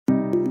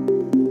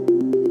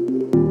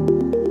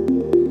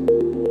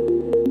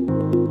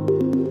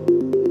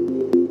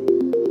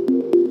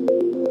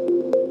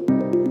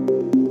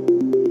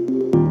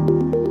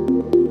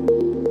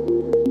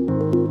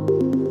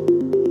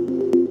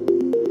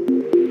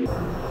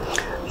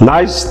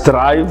Nice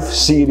Drive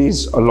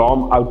Series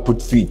alarm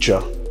output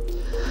feature.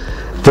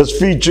 This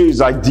feature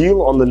is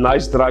ideal on the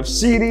Nice Drive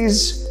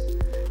Series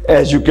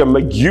as you can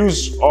make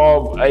use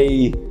of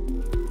a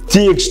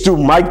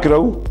TX2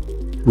 micro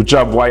which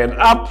I've wired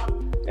up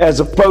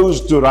as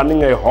opposed to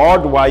running a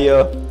hard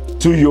wire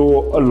to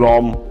your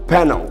alarm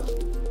panel.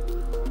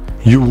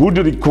 You would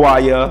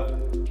require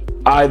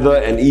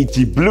either an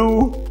ET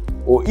Blue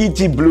or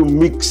ET Blue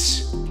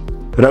mix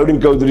road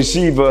encode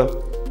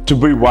receiver to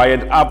be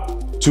wired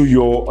up to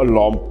your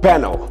alarm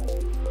panel.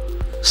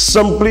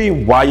 Simply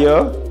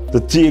wire the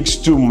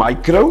TX2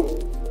 micro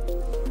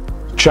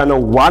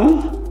channel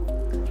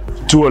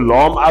 1 to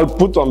alarm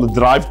output on the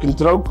drive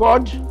control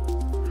card,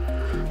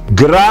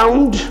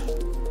 ground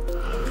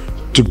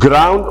to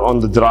ground on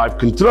the drive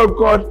control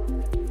card,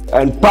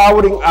 and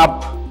powering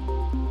up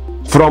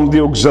from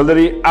the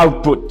auxiliary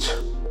output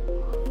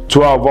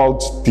 12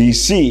 volts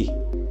DC.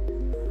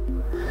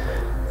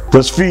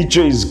 This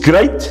feature is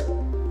great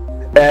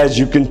as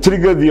you can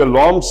trigger the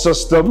alarm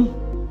system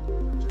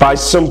by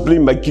simply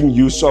making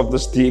use of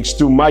this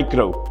TX2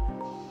 micro.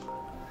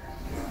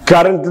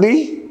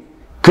 Currently,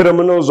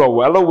 criminals are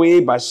well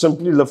aware by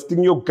simply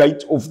lifting your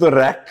gate off the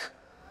rack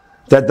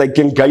that they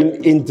can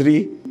gain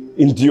entry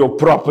into your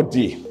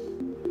property,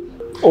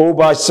 or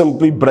by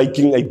simply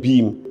breaking a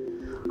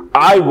beam.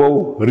 I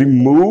will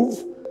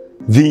remove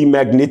the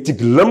magnetic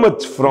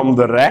limit from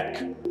the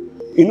rack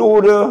in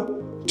order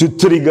to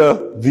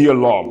trigger the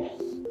alarm.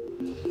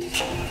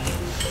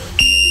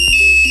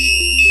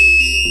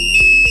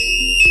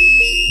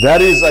 That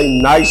is a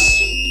nice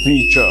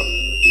feature.